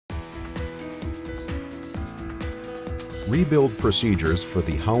Rebuild procedures for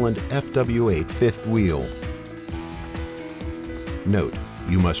the Holland FW8 fifth wheel. Note: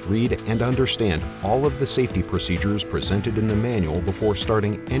 you must read and understand all of the safety procedures presented in the manual before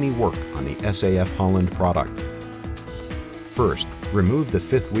starting any work on the SAF-HOLLAND product. First, remove the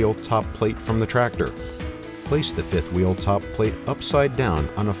fifth wheel top plate from the tractor. Place the fifth wheel top plate upside down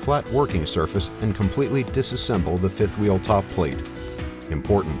on a flat working surface and completely disassemble the fifth wheel top plate.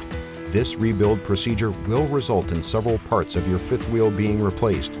 Important: this rebuild procedure will result in several parts of your fifth wheel being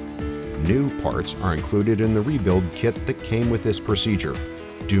replaced. New parts are included in the rebuild kit that came with this procedure.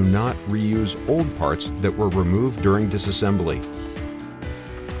 Do not reuse old parts that were removed during disassembly.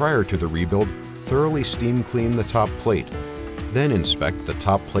 Prior to the rebuild, thoroughly steam clean the top plate. Then inspect the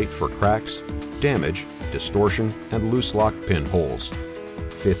top plate for cracks, damage, distortion, and loose lock pin holes.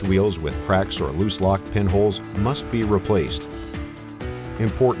 Fifth wheels with cracks or loose lock pin holes must be replaced.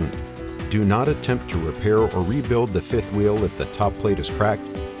 Important: do not attempt to repair or rebuild the fifth wheel if the top plate is cracked,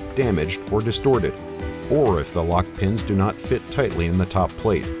 damaged, or distorted, or if the lock pins do not fit tightly in the top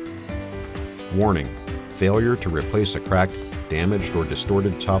plate. Warning: failure to replace a cracked, damaged, or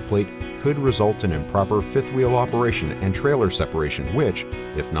distorted top plate could result in improper fifth wheel operation and trailer separation, which,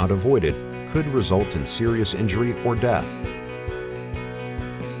 if not avoided, could result in serious injury or death.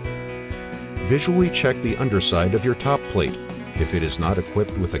 Visually check the underside of your top plate. If it is not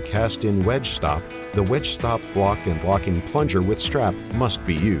equipped with a cast-in wedge stop, the wedge stop block and blocking plunger with strap must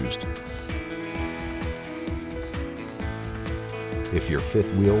be used. If your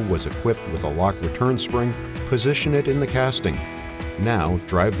fifth wheel was equipped with a lock return spring, position it in the casting. Now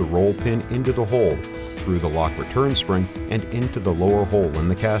drive the roll pin into the hole, through the lock return spring, and into the lower hole in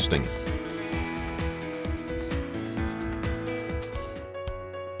the casting.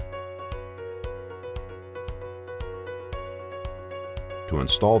 To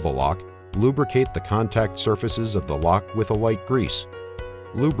install the lock, lubricate the contact surfaces of the lock with a light grease.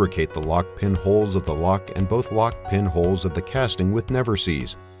 Lubricate the lock pin holes of the lock and both lock pin holes of the casting with Never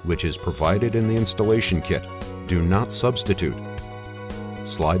Seize, which is provided in the installation kit. Do not substitute.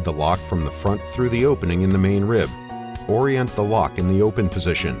 Slide the lock from the front through the opening in the main rib. Orient the lock in the open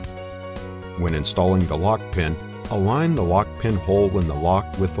position. When installing the lock pin, align the lock pin hole in the lock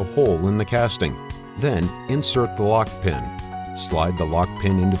with the hole in the casting. Then insert the lock pin. Slide the lock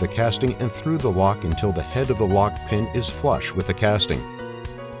pin into the casting and through the lock until the head of the lock pin is flush with the casting.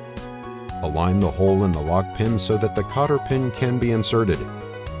 Align the hole in the lock pin so that the cotter pin can be inserted.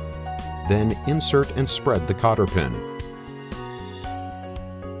 Then insert and spread the cotter pin.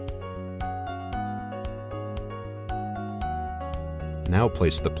 Now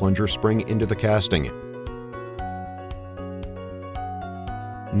place the plunger spring into the casting.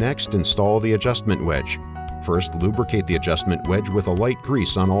 Next, install the adjustment wedge. First, lubricate the adjustment wedge with a light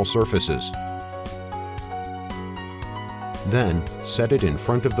grease on all surfaces. Then, set it in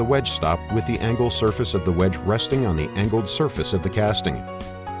front of the wedge stop with the angled surface of the wedge resting on the angled surface of the casting.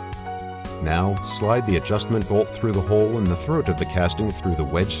 Now, slide the adjustment bolt through the hole in the throat of the casting through the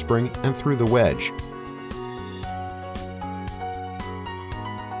wedge spring and through the wedge.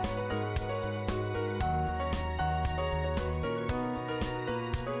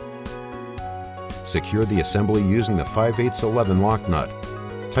 Secure the assembly using the 5/8 11 lock nut.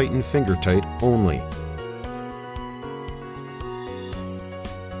 Tighten finger tight only.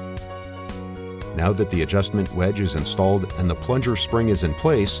 Now that the adjustment wedge is installed and the plunger spring is in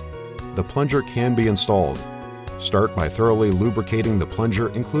place, the plunger can be installed. Start by thoroughly lubricating the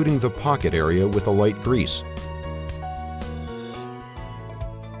plunger, including the pocket area, with a light grease.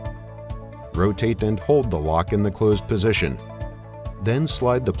 Rotate and hold the lock in the closed position. Then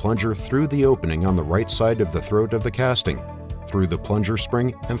slide the plunger through the opening on the right side of the throat of the casting, through the plunger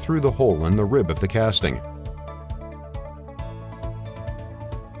spring, and through the hole in the rib of the casting.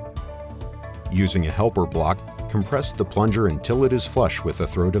 Using a helper block, compress the plunger until it is flush with the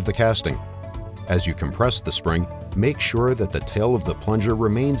throat of the casting. As you compress the spring, make sure that the tail of the plunger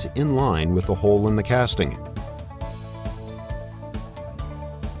remains in line with the hole in the casting.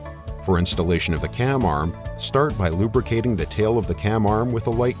 For installation of the cam arm, start by lubricating the tail of the cam arm with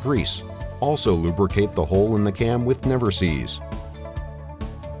a light grease. Also lubricate the hole in the cam with Never Seize.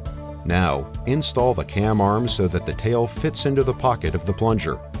 Now, install the cam arm so that the tail fits into the pocket of the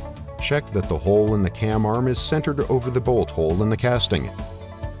plunger. Check that the hole in the cam arm is centered over the bolt hole in the casting.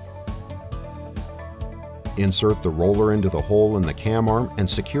 Insert the roller into the hole in the cam arm and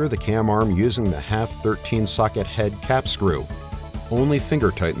secure the cam arm using the half 13 socket head cap screw. Only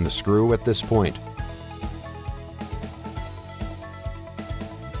finger tighten the screw at this point.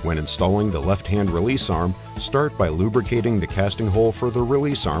 When installing the left-hand release arm, start by lubricating the casting hole for the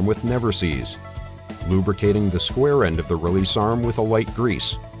release arm with Never Seize. lubricating the square end of the release arm with a light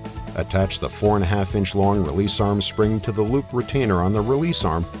grease. Attach the 4.5-inch long release arm spring to the loop retainer on the release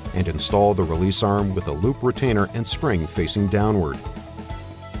arm and install the release arm with a loop retainer and spring facing downward.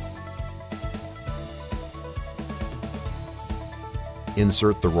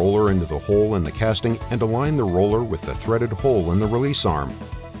 Insert the roller into the hole in the casting and align the roller with the threaded hole in the release arm.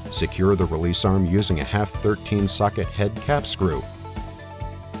 Secure the release arm using a 1/2-13 socket head cap screw.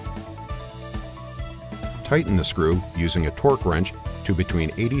 Tighten the screw using a torque wrench to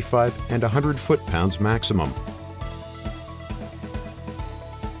between 85 and 100 foot-pounds maximum.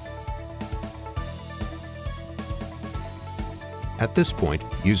 At this point,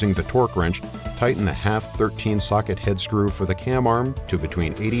 using the torque wrench, tighten the 1/2-13 socket head screw for the cam arm to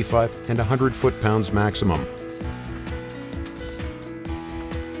between 85 and 100 foot-pounds maximum.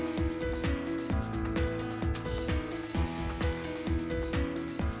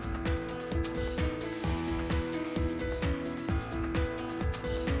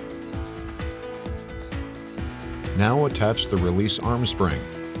 Now attach the release arm spring.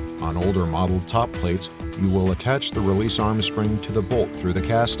 On older model top plates, you will attach the release arm spring to the bolt through the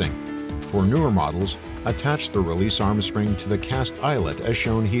casting. For newer models, attach the release arm spring to the cast eyelet as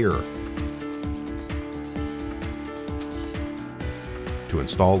shown here. To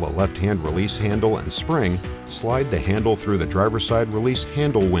install the left-hand release handle and spring, slide the handle through the driver's side release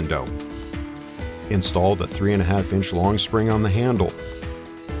handle window. Install the 3.5-inch long spring on the handle.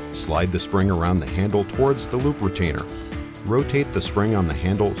 Slide the spring around the handle towards the loop retainer. Rotate the spring on the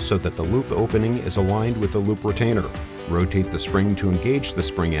handle so that the loop opening is aligned with the loop retainer. Rotate the spring to engage the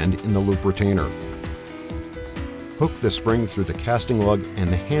spring end in the loop retainer. Hook the spring through the casting lug and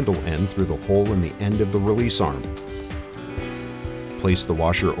the handle end through the hole in the end of the release arm. Place the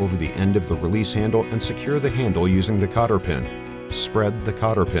washer over the end of the release handle and secure the handle using the cotter pin. Spread the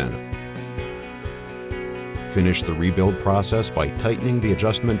cotter pin. Finish the rebuild process by tightening the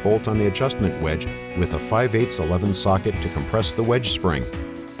adjustment bolt on the adjustment wedge with a 5/8 11 socket to compress the wedge spring.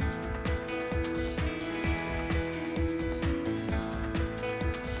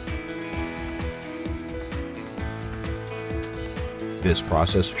 This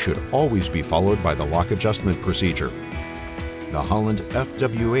process should always be followed by the lock adjustment procedure. The Holland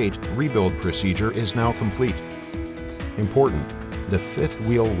FW8 rebuild procedure is now complete. Important: the fifth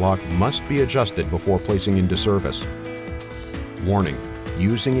wheel lock must be adjusted before placing into service. Warning: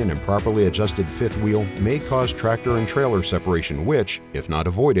 using an improperly adjusted fifth wheel may cause tractor and trailer separation which, if not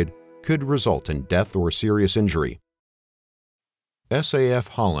avoided, could result in death or serious injury.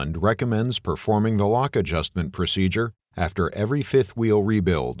 SAF-HOLLAND recommends performing the lock adjustment procedure after every fifth wheel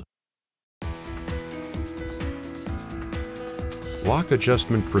rebuild. Lock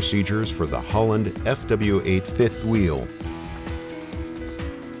adjustment procedures for the Holland FW8 fifth wheel.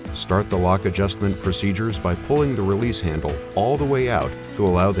 Start the lock adjustment procedures by pulling the release handle all the way out to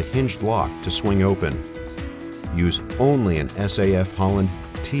allow the hinged lock to swing open. Use only an SAF-HOLLAND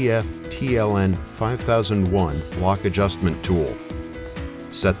TF-TLN 5001 lock adjustment tool.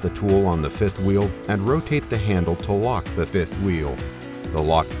 Set the tool on the fifth wheel and rotate the handle to lock the fifth wheel. The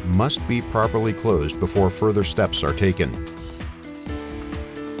lock must be properly closed before further steps are taken.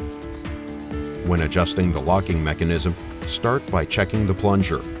 When adjusting the locking mechanism, start by checking the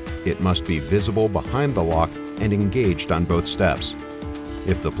plunger. It must be visible behind the lock and engaged on both steps.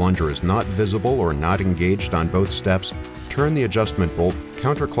 If the plunger is not visible or not engaged on both steps, turn the adjustment bolt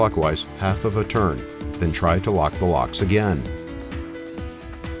counterclockwise half of a turn, then try to lock the locks again.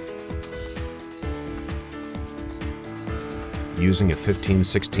 Using a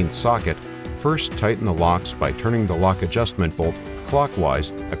 15/16 socket, first tighten the locks by turning the lock adjustment bolt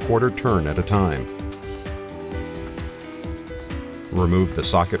clockwise a quarter turn at a time. Remove the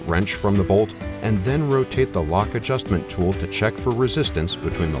socket wrench from the bolt and then rotate the lock adjustment tool to check for resistance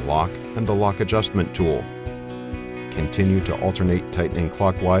between the lock and the lock adjustment tool. Continue to alternate tightening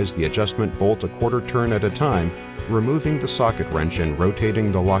clockwise the adjustment bolt a quarter turn at a time, removing the socket wrench and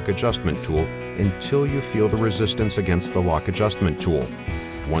rotating the lock adjustment tool until you feel the resistance against the lock adjustment tool.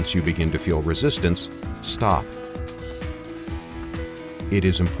 Once you begin to feel resistance, stop. It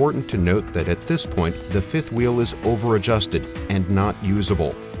is important to note that at this point, the fifth wheel is over-adjusted and not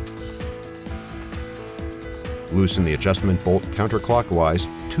usable. Loosen the adjustment bolt counterclockwise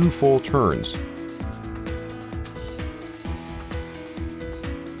 2 full turns.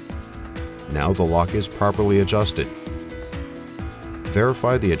 Now the lock is properly adjusted.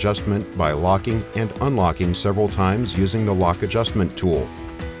 Verify the adjustment by locking and unlocking several times using the lock adjustment tool.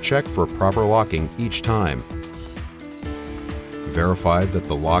 Check for proper locking each time. Verify that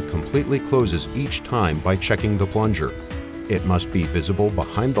the lock completely closes each time by checking the plunger. It must be visible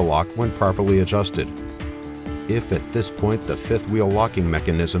behind the lock when properly adjusted. If at this point the fifth wheel locking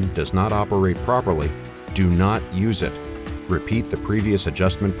mechanism does not operate properly, do not use it. Repeat the previous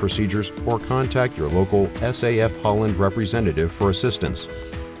adjustment procedures or contact your local SAF-HOLLAND representative for assistance.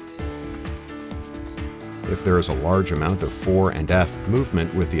 If there is a large amount of 4 and F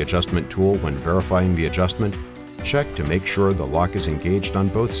movement with the adjustment tool when verifying the adjustment, check to make sure the lock is engaged on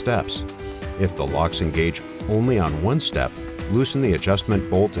both steps. If the locks engage only on one step, loosen the adjustment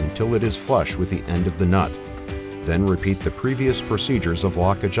bolt until it is flush with the end of the nut. Then repeat the previous procedures of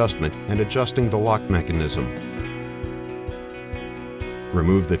lock adjustment and adjusting the lock mechanism.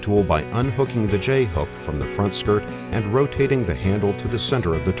 Remove the tool by unhooking the J-hook from the front skirt and rotating the handle to the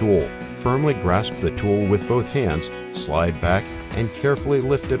center of the tool. Firmly grasp the tool with both hands, slide back, and carefully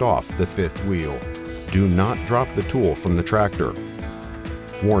lift it off the fifth wheel. Do not drop the tool from the tractor.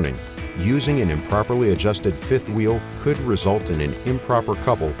 Warning: using an improperly adjusted fifth wheel could result in an improper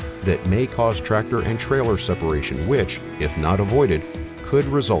couple that may cause tractor and trailer separation, which, if not avoided, could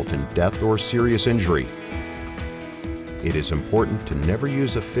result in death or serious injury. It is important to never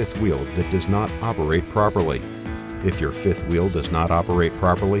use a fifth wheel that does not operate properly. If your fifth wheel does not operate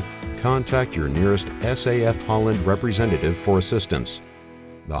properly, contact your nearest SAF-HOLLAND representative for assistance.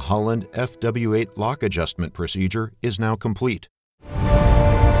 The Holland FW8 lock adjustment procedure is now complete.